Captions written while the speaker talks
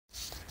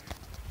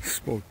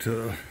spoke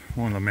to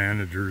one of the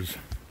managers.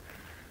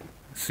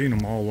 Seen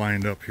them all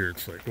lined up here.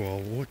 It's like, well,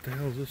 what the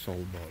hell is this all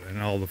about?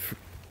 And all the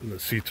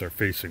seats are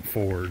facing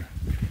forward.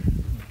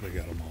 They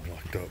got them all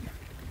locked up.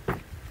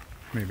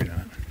 Maybe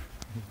not.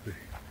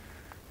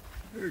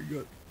 There you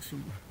got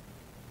some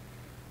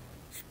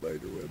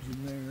spider webs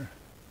in there.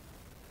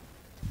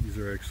 These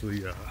are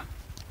actually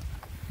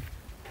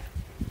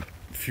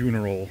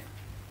funeral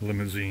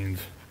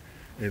limousines.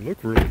 They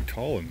look really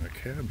tall in the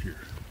cab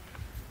here.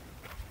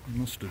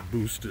 Must have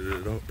boosted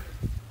it up.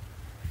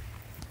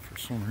 For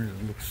some reason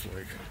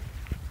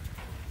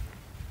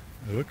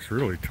it looks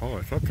really tall.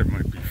 I thought they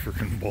might be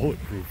freaking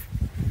bulletproof.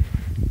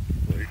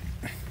 Like,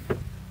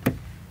 I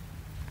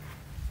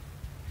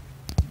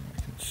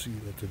can see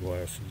that the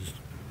glass is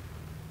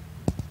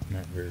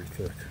not very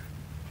thick.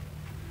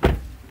 Yeah,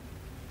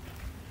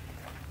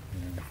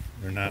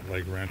 they're not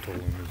like rental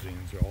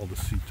limousines. All the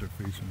seats are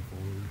facing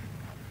forward.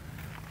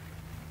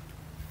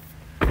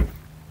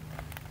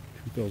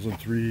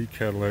 2003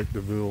 Cadillac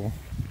DeVille.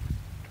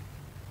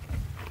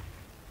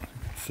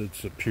 It said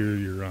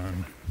Superior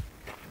on.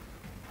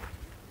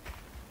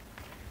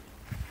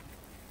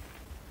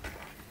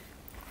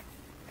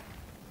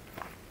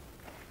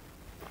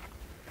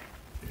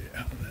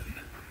 Yeah, then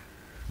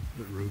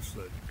the roof's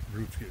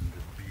getting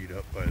just beat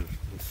up by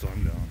the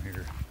sun down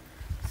here.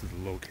 This is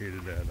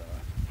located at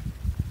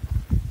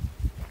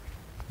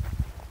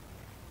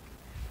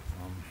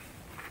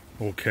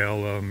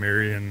Ocala,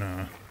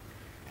 Marion,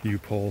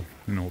 U-Pole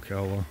in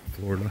Ocala,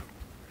 Florida.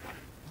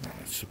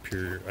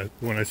 Superior.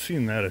 When I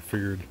seen that, I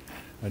figured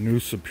I knew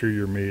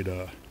Superior made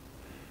a.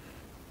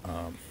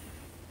 Oh,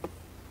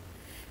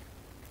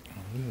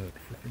 look at that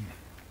freaking.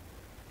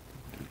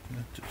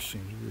 That just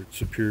seems weird.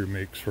 Superior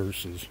makes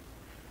hearses.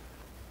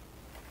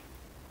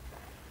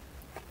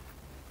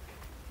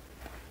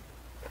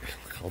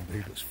 Look how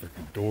big this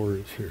freaking door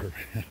is here,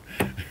 man.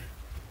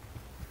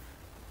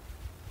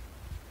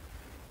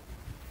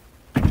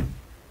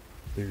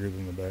 Bigger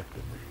than the back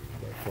door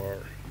by far.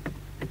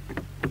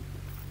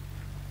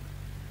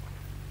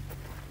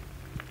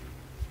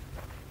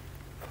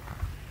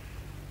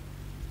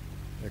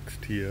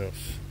 XTS.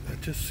 That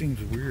just seems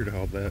weird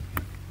how that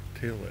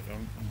tail light. I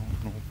don't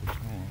know if it's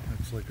on.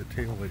 It's like a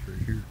tail light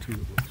right here too,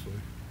 it looks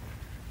like.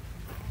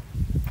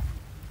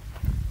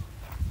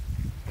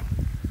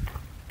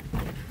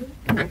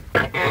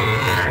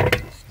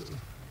 Just a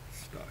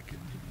stock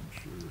engine, I'm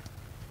sure.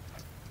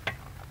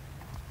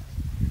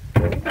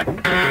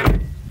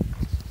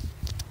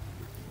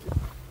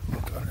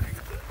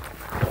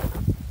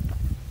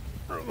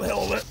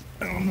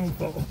 I don't know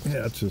about.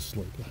 Yeah, it's just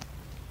like a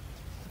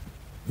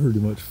pretty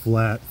much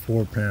flat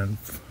 4-pan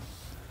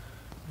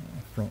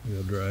front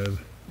wheel drive.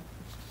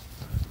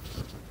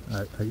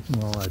 I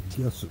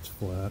guess it's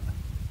flat.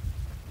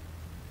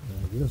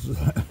 I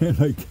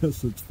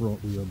guess it's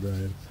front wheel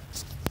drive.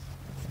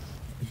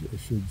 I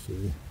should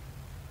say.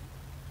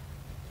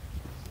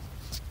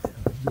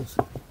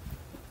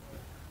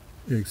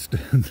 Yeah, just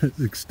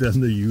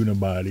extend the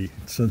unibody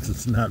since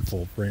it's not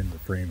full frame. The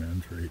frame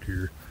ends right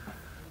here.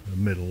 The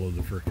middle of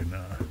the freaking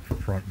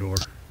front door.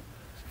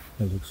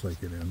 It looks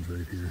like it ends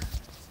right here.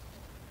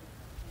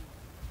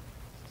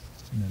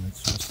 And then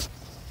it's just,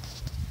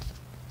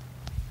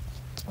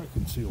 I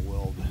can see a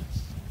weld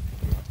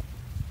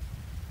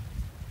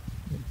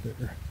right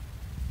there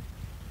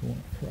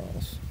going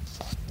across.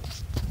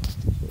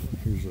 So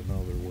here's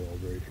another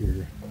weld right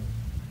here.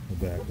 The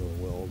back of the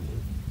weld.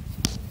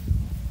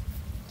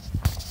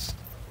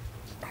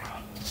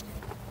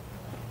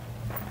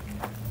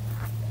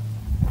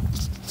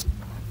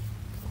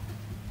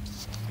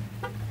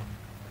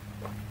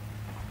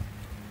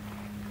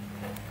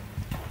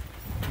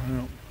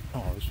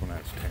 Oh, this one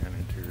has tan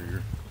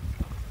interior.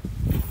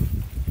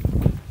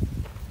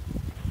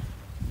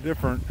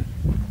 Different.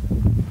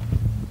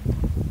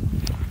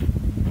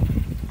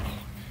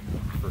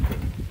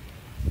 Freaking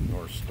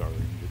North Star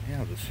engine.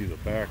 Yeah, to see the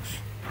backs.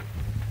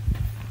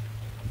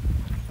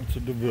 That's a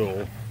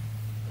DeVille.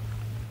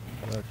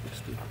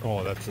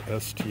 Oh, that's an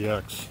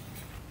STX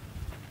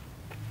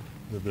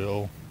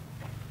DeVille.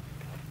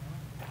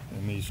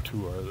 And these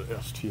two are the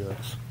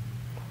STX.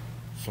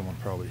 Someone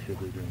probably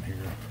hid it in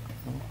here.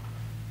 Oh,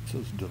 it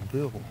says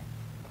DeVille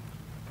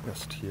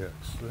STX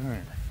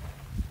there.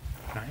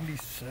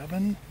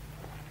 97?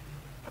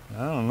 I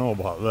don't know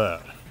about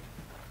that.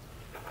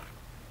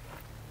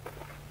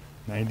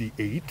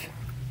 98?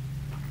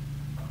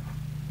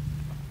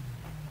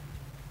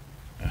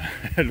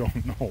 I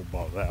don't know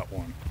about that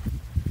one.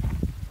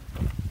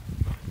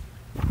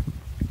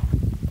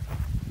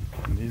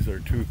 And these are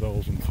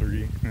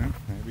 2003. Yeah,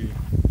 maybe.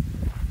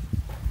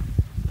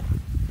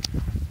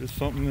 Just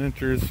something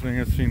interesting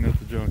I've seen at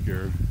the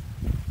junkyard.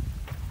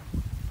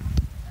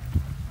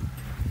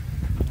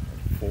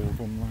 Fold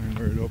them line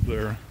right up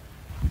there.